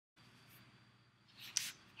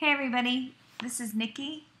Hey everybody, this is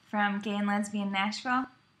Nikki from Gay and Lesbian Nashville,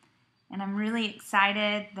 and I'm really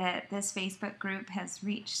excited that this Facebook group has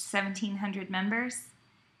reached 1,700 members,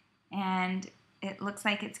 and it looks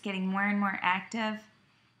like it's getting more and more active.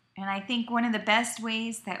 And I think one of the best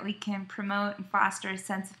ways that we can promote and foster a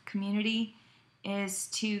sense of community is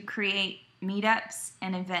to create meetups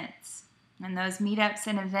and events. And those meetups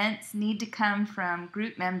and events need to come from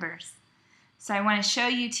group members. So I want to show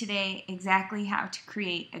you today exactly how to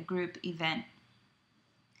create a group event.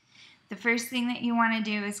 The first thing that you want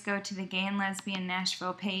to do is go to the Gay and Lesbian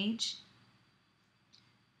Nashville page.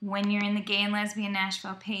 When you're in the Gay and Lesbian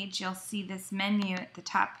Nashville page, you'll see this menu at the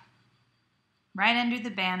top, right under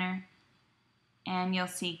the banner, and you'll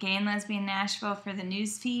see Gay and Lesbian Nashville for the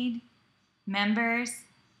news feed, members,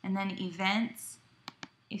 and then events.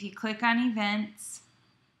 If you click on events,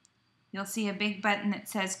 you'll see a big button that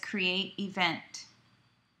says Create Event.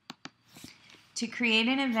 To create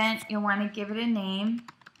an event, you'll want to give it a name.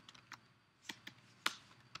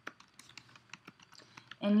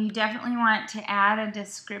 And you definitely want to add a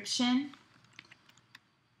description.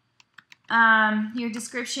 Your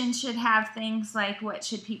description should have things like what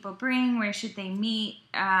should people bring, where should they meet,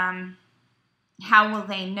 how will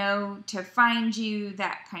they know to find you,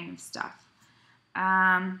 that kind of stuff.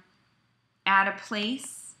 Add a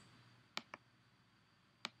place.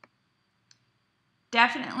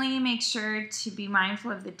 Definitely make sure to be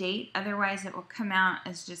mindful of the date, otherwise it will come out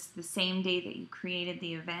as just the same day that you created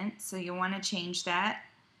the event, so you'll want to change that.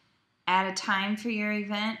 Add a time for your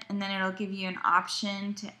event, and then it'll give you an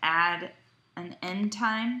option to add an end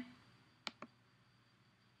time.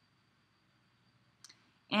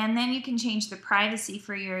 And then you can change the privacy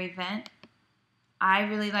for your event. I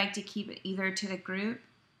really like to keep it either to the group,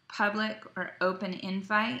 public, or open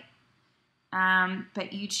invite.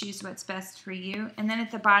 But you choose what's best for you. And then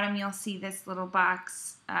at the bottom you'll see this little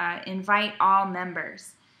box, invite all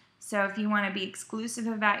members. So if you want to be exclusive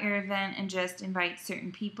about your event and just invite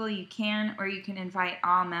certain people, you can, or you can invite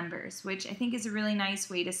all members, which I think is a really nice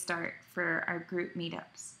way to start for our group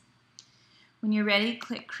meetups. When you're ready,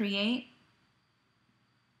 click Create.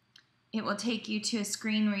 It will take you to a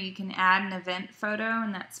screen where you can add an event photo,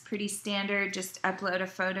 and that's pretty standard. Just upload a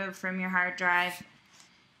photo from your hard drive.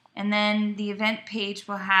 And then the event page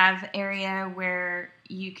will have an area where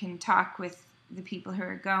you can talk with the people who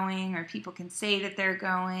are going, or people can say that they're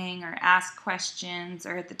going, or ask questions,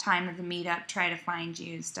 or at the time of the meetup try to find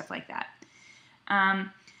you, stuff like that.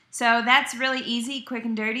 So that's really easy, quick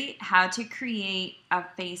and dirty, how to create a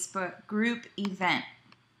Facebook group event.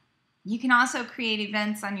 You can also create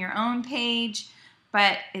events on your own page,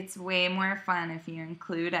 but it's way more fun if you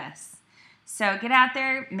include us. So get out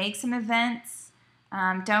there, make some events.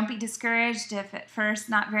 Don't be discouraged if at first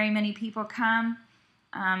not very many people come.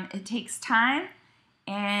 It takes time,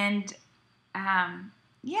 and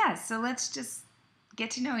yeah, so let's just get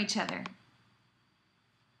to know each other.